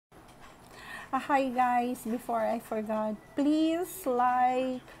Hi guys, before I forgot, please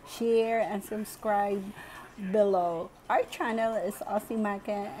like, share, and subscribe below. Our channel is Aussie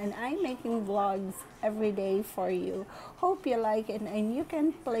and I'm making vlogs every day for you. Hope you like it and you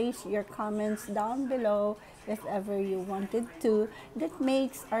can place your comments down below if ever you wanted to. That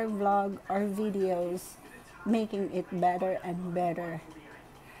makes our vlog or videos making it better and better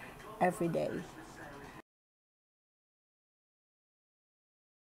every day.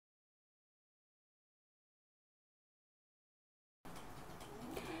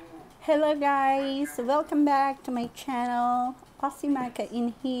 Hello guys, welcome back to my channel. Aussie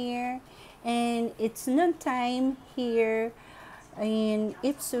in here, and it's noontime here in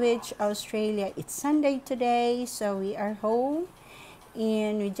Ipswich, Australia. It's Sunday today, so we are home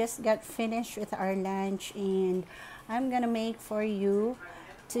and we just got finished with our lunch, and I'm gonna make for you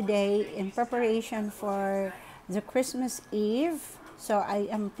today in preparation for the Christmas Eve. So I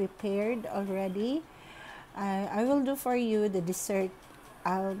am prepared already. I will do for you the dessert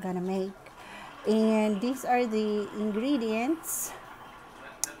I'm gonna make, and these are the ingredients.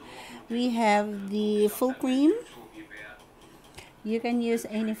 We have the full cream. You can use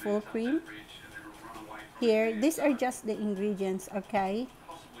any full cream here. These are just the ingredients, okay?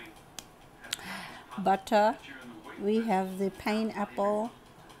 Butter. We have the pineapple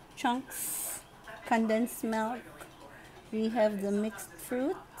chunks, condensed milk. We have the mixed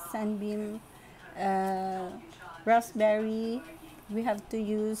fruit, sunbeam, uh, raspberry. We have to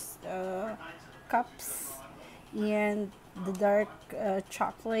use cups, and the dark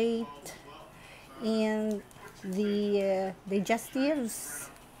chocolate, and the digestives,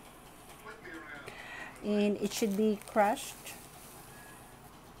 and it should be crushed,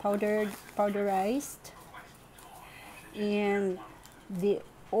 powderized, and the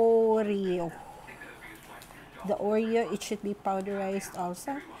Oreo. The Oreo, it should be powderized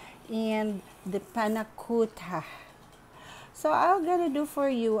also, and the panacotta. So I'm gonna do for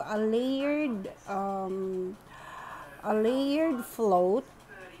you a layered float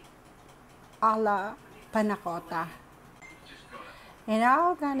a la panacotta. And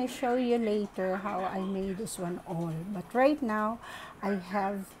I'm gonna show you later how I made this one all. But right now, I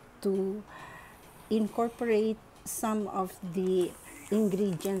have to incorporate some of the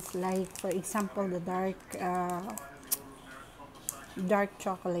ingredients, like for example the dark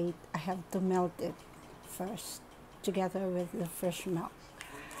chocolate. I have to melt it first together with the fresh milk,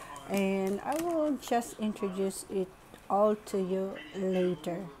 and I will just introduce it all to you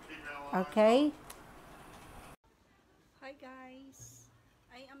later. Okay? Hi guys,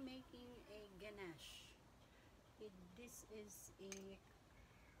 I am making a ganache. This is a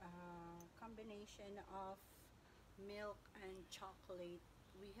combination of milk and chocolate.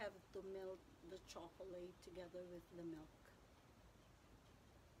 We have to melt the chocolate together with the milk.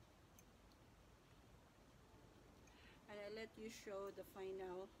 And I let you show the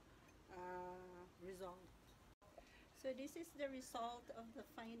final result. So this is the result of the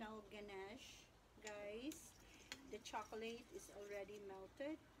final ganache, guys. The chocolate is already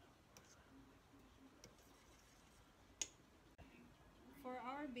melted. For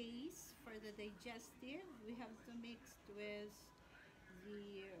our base, for the digestive, we have to mix with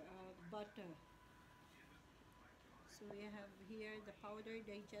the butter. So we have here the powder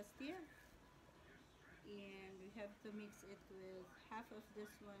digestive, and we have to mix it with half of this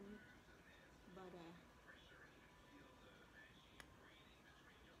one butter.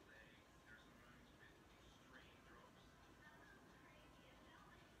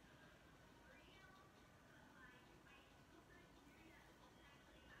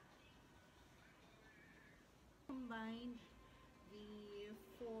 Combine the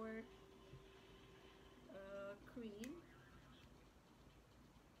four cream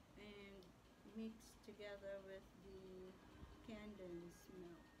and mix together with the condensed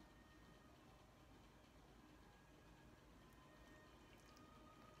milk.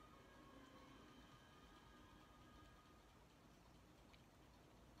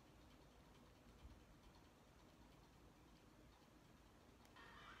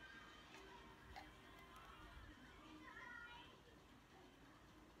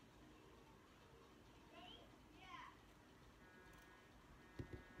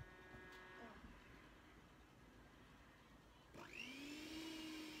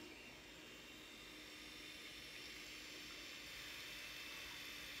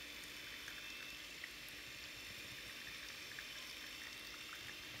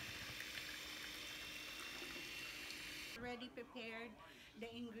 Already prepared the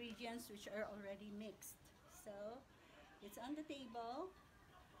ingredients which are already mixed. So it's on the table.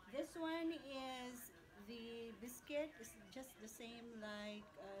 This one is the biscuit is just the same like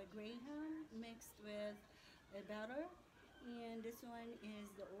Graham butter, and this one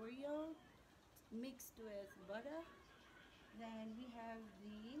is the Oreo mixed with butter. Then we have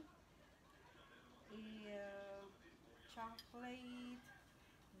the uh, chocolate.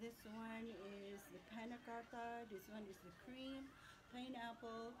 This one is the panacotta. This one is the cream,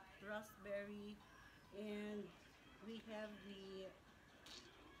 pineapple, raspberry, and we have the,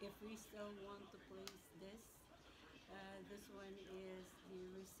 if we still want to place this one is the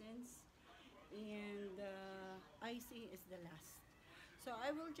raisins, and icing is the last. So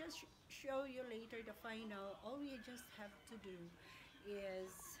I will just show you later the final. All we just have to do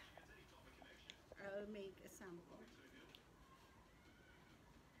is I'll make a sample.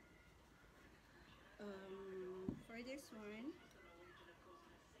 For this one,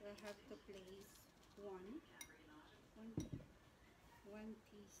 we'll have to place one,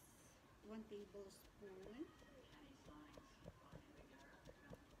 one tablespoon.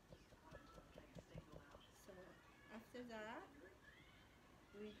 So after that,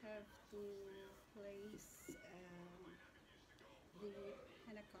 we have to place the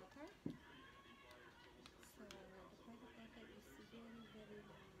panna cotta. So the panna cotta is very, very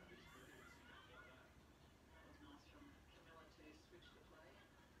nice.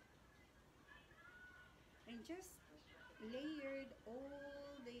 And just layered all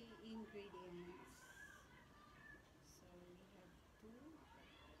the ingredients. So we have two,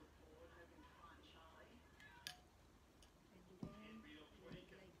 and then make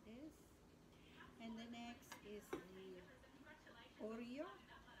like this. And the next is the Oreo.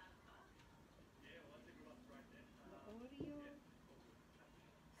 The Oreo.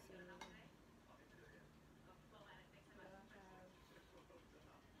 So we'll have,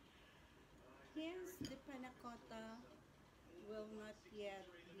 hence the panna cotta will not yet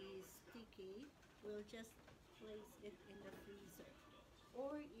be sticky. We'll just place it in the freezer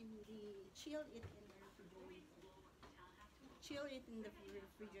or in the chill it in the refrigerator. Chill it in the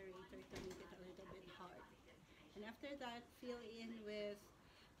refrigerator to make it a little bit hard. And after that, fill in with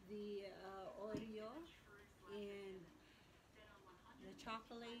the Oreo and the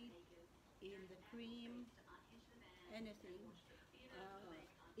chocolate and the cream, anything. Uh,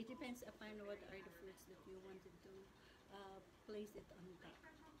 it depends upon what are the fruits that you wanted to place it on top.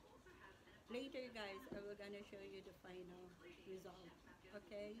 Later, guys, I will gonna show you the final result.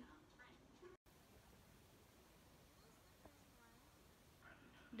 Okay?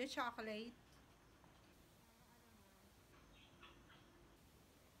 The chocolate.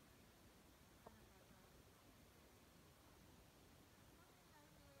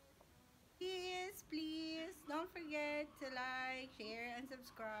 Please don't forget to like, share, and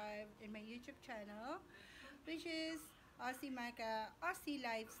subscribe in my YouTube channel, which is Aussie Maka Aussie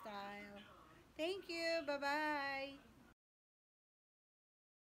Lifestyle. Thank you. Bye bye.